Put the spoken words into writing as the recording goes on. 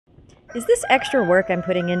Is this extra work I'm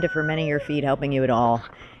putting into fermenting your feed helping you at all?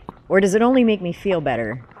 Or does it only make me feel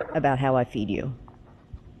better about how I feed you?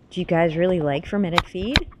 Do you guys really like fermented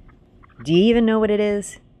feed? Do you even know what it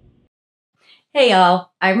is? Hey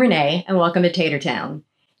y'all, I'm Renee and welcome to Tatertown.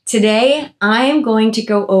 Today I am going to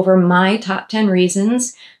go over my top 10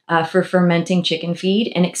 reasons for fermenting chicken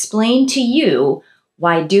feed and explain to you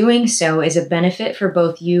why doing so is a benefit for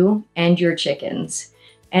both you and your chickens.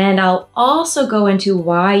 And I'll also go into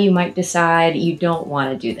why you might decide you don't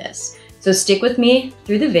want to do this. So stick with me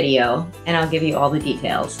through the video and I'll give you all the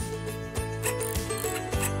details.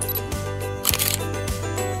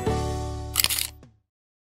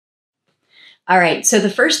 All right, so the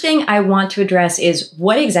first thing I want to address is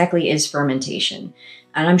what exactly is fermentation?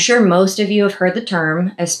 And I'm sure most of you have heard the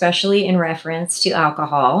term, especially in reference to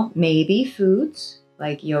alcohol, maybe foods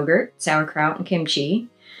like yogurt, sauerkraut, and kimchi.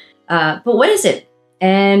 But what is it?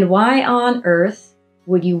 And why on earth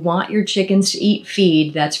would you want your chickens to eat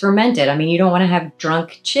feed that's fermented? I mean, you don't want to have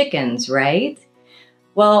drunk chickens, right?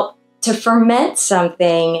 Well, to ferment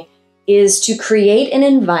something is to create an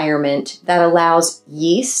environment that allows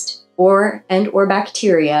yeast or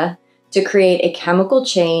bacteria to create a chemical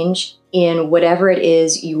change in whatever it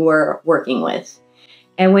is you are working with.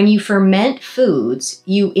 And when you ferment foods,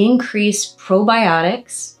 you increase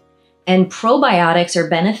probiotics, and probiotics are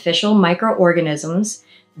beneficial microorganisms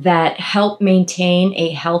that help maintain a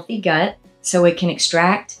healthy gut so it can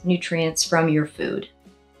extract nutrients from your food.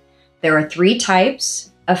 There are 3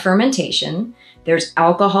 types of fermentation. There's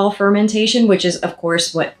alcohol fermentation, which is, of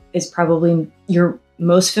course, what is probably you're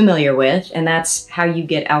most familiar with, and that's how you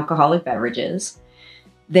get alcoholic beverages.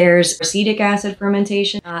 There's acetic acid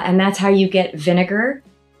fermentation, and that's how you get vinegar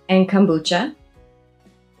and kombucha.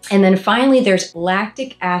 And then finally, there's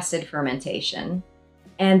lactic acid fermentation,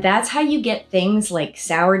 and that's how you get things like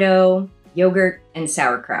sourdough, yogurt, and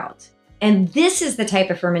sauerkraut. And this is the type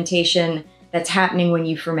of fermentation that's happening when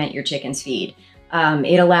you ferment your chicken's feed.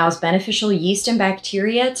 It allows beneficial yeast and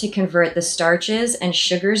bacteria to convert the starches and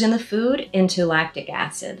sugars in the food into lactic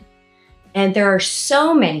acid. And there are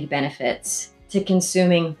so many benefits to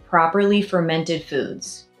consuming properly fermented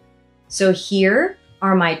foods. So here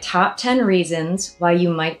are my top 10 reasons why you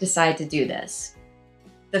might decide to do this.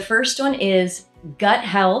 The first one is gut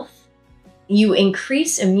health. You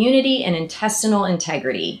increase immunity and intestinal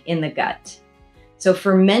integrity in the gut. So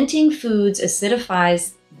fermenting foods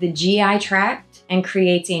acidifies the GI tract and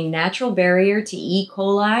creates a natural barrier to E.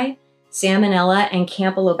 coli, salmonella, and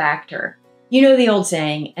campylobacter. You know the old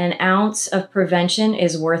saying, an ounce of prevention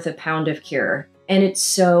is worth a pound of cure. And it's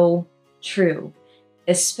so true,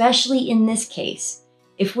 especially in this case.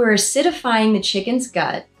 If we're acidifying the chicken's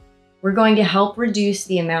gut, we're going to help reduce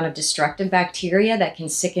the amount of destructive bacteria that can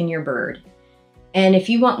sicken your bird. And if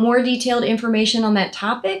you want more detailed information on that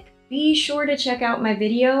topic, be sure to check out my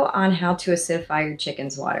video on how to acidify your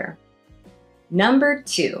chicken's water. Number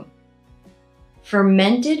 2,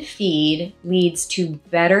 fermented feed leads to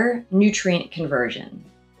better nutrient conversion.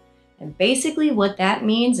 And basically what that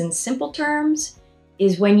means in simple terms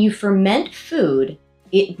is when you ferment food,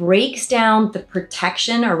 it breaks down the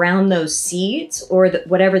protection around those seeds or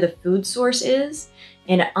whatever the food source is,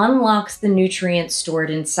 and unlocks the nutrients stored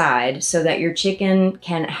inside so that your chicken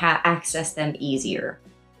can access them easier.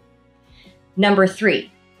 Number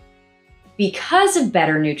 3, because of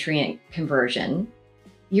better nutrient conversion,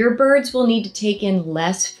 your birds will need to take in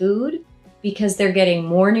less food because they're getting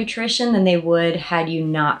more nutrition than they would had you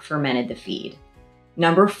not fermented the feed.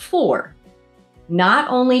 Number 4, not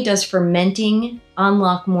only does fermenting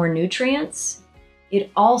unlock more nutrients,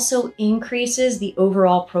 it also increases the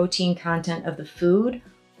overall protein content of the food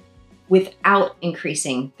without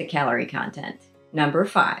increasing the calorie content. Number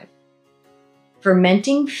 5,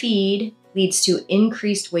 fermenting feed leads to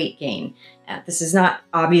increased weight gain. This is not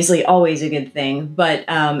obviously always a good thing, but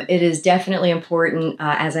it is definitely important,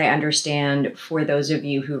 as I understand, for those of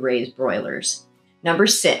you who raise broilers. Number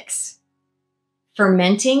 6,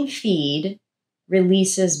 fermenting feed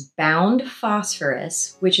releases bound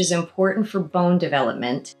phosphorus, which is important for bone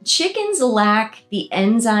development. Chickens lack the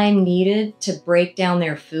enzyme needed to break down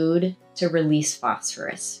their food to release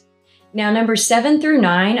phosphorus. Now, number 7 through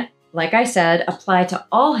 9, like I said, apply to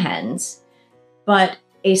all hens, but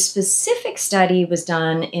a specific study was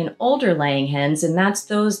done in older laying hens, and that's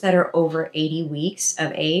those that are over 80 weeks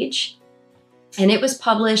of age. And it was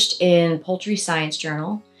published in Poultry Science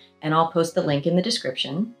Journal, and I'll post the link in the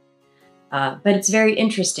description. But it's very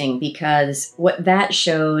interesting because what that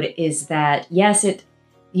showed is that, yes,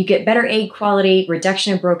 you get better egg quality,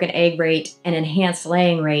 reduction in broken egg rate, and enhanced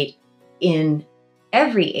laying rate in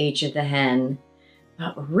every age of the hen.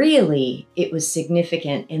 But really, it was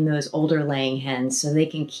significant in those older laying hens so they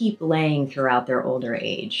can keep laying throughout their older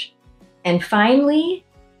age. And finally,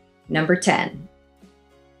 number 10,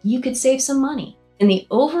 you could save some money. In the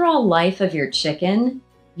overall life of your chicken,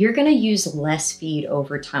 you're going to use less feed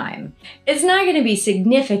over time. It's not going to be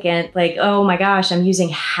significant, like, oh my gosh, I'm using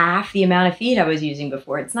half the amount of feed I was using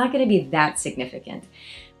before. It's not going to be that significant.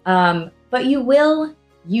 But you will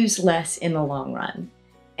use less in the long run.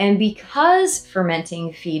 And because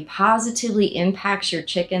fermenting feed positively impacts your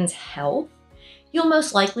chicken's health, you'll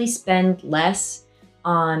most likely spend less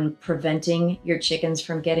on preventing your chickens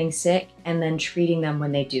from getting sick and then treating them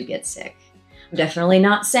when they do get sick. I'm definitely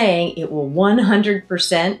not saying it will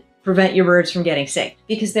 100% prevent your birds from getting sick,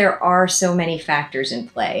 because there are so many factors in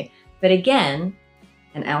play. But again,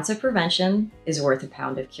 an ounce of prevention is worth a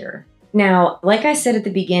pound of cure. Now, like I said at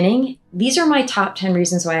the beginning, these are my top 10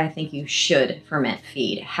 reasons why I think you should ferment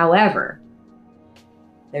feed. However,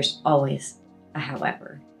 there's always a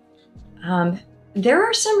however. There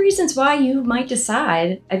are some reasons why you might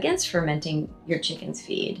decide against fermenting your chicken's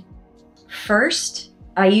feed. First,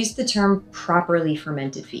 I use the term properly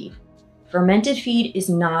fermented feed. Fermented feed is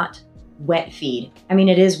not wet feed. I mean,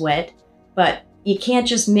 it is wet, but you can't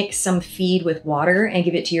just mix some feed with water and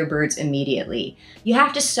give it to your birds immediately. You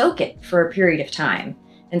have to soak it for a period of time.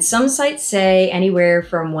 And some sites say anywhere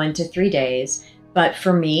from 1 to 3 days. But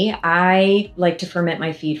for me, I like to ferment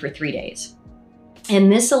my feed for 3 days.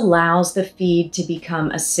 And this allows the feed to become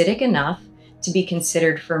acidic enough to be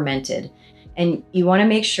considered fermented. And you want to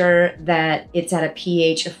make sure that it's at a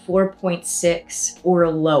pH of 4.6 or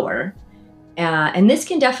lower. And this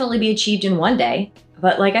can definitely be achieved in 1 day.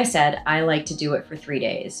 But like I said, I like to do it for 3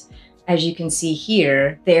 days. As you can see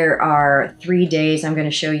here, there are 3 days. I'm going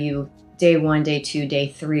to show you day 1, day 2, day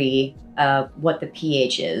 3 of what the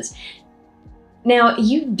pH is. Now,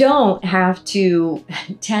 you don't have to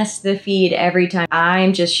test the feed every time.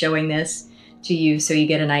 I'm just showing this to you so you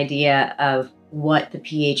get an idea of what the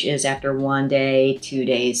pH is after 1 day, 2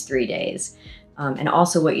 days, 3 days. And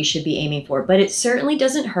also what you should be aiming for. But it certainly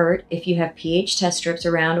doesn't hurt if you have pH test strips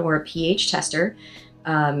around or a pH tester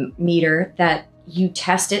meter, that you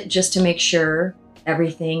test it just to make sure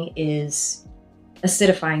everything is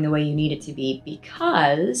acidifying the way you need it to be.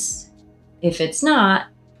 Because if it's not,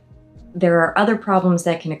 there are other problems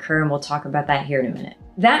that can occur, and we'll talk about that here in a minute.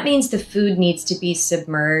 That means the food needs to be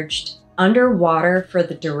submerged underwater for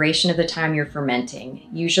the duration of the time you're fermenting.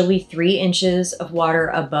 Usually 3 inches of water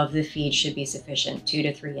above the feed should be sufficient, 2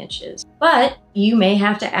 to 3 inches. But you may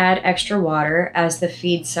have to add extra water as the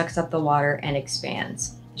feed sucks up the water and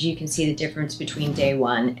expands. As you can see the difference between day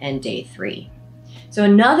 1 and day 3. So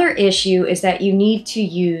another issue is that you need to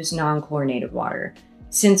use non-chlorinated water,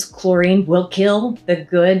 since chlorine will kill the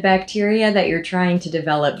good bacteria that you're trying to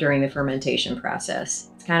develop during the fermentation process.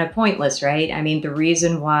 It's kind of pointless, right? I mean, the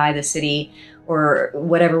reason why the city or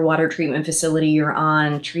whatever water treatment facility you're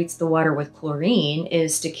on treats the water with chlorine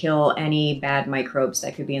is to kill any bad microbes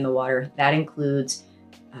that could be in the water. That includes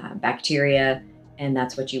bacteria, and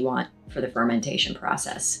that's what you want for the fermentation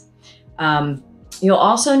process. You'll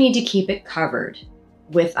also need to keep it covered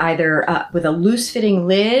with either with a loose-fitting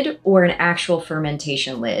lid or an actual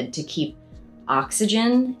fermentation lid to keep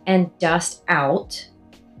oxygen and dust out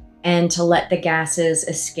and to let the gases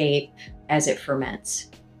escape as it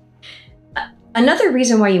ferments. Another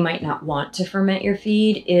reason why you might not want to ferment your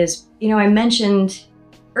feed is, I mentioned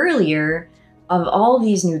earlier of all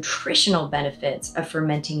these nutritional benefits of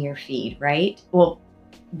fermenting your feed, right? Well,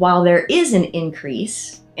 while there is an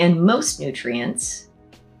increase in most nutrients,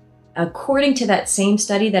 according to that same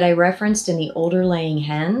study that I referenced in the older laying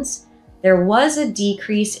hens, there was a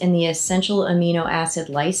decrease in the essential amino acid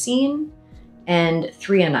lysine and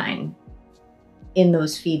threonine in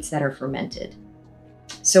those feeds that are fermented.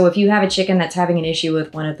 So if you have a chicken that's having an issue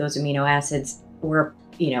with one of those amino acids or,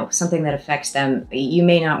 something that affects them, you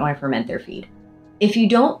may not want to ferment their feed. If you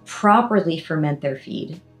don't properly ferment their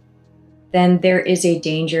feed, then there is a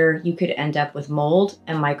danger you could end up with mold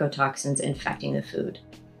and mycotoxins infecting the food.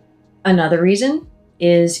 Another reason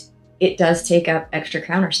is it does take up extra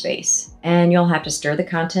counter space, and you'll have to stir the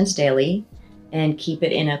contents daily and keep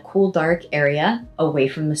it in a cool, dark area away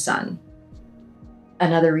from the sun.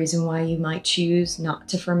 Another reason why you might choose not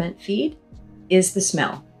to ferment feed is the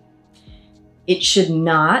smell. It should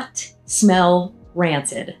not smell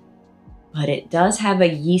rancid, but it does have a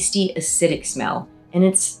yeasty, acidic smell, and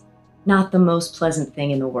it's not the most pleasant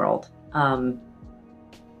thing in the world.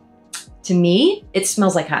 To me, it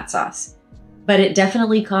smells like hot sauce, but it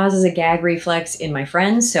definitely causes a gag reflex in my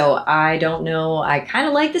friends, so I don't know. I kind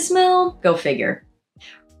of like the smell. Go figure.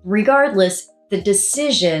 Regardless, The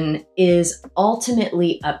decision is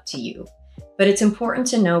ultimately up to you, but it's important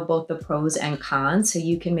to know both the pros and cons so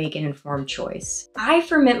you can make an informed choice. I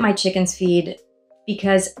ferment my chicken's feed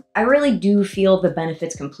because I really do feel the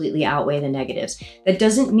benefits completely outweigh the negatives. That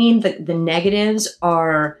doesn't mean that the negatives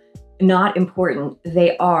are not important.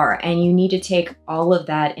 They are, and you need to take all of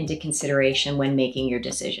that into consideration when making your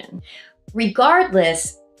decision.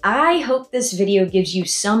 Regardless, I hope this video gives you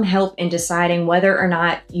some help in deciding whether or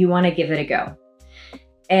not you want to give it a go.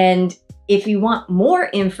 And if you want more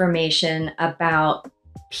information about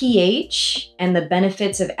pH and the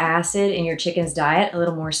benefits of acid in your chicken's diet, a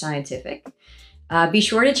little more scientific, be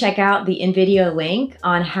sure to check out the in-video link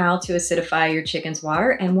on how to acidify your chicken's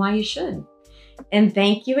water and why you should. And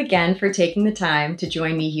thank you again for taking the time to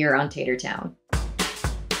join me here on Tatertown.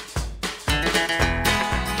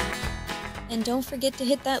 And don't forget to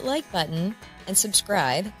hit that like button and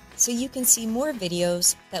subscribe so you can see more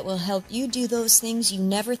videos that will help you do those things you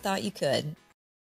never thought you could.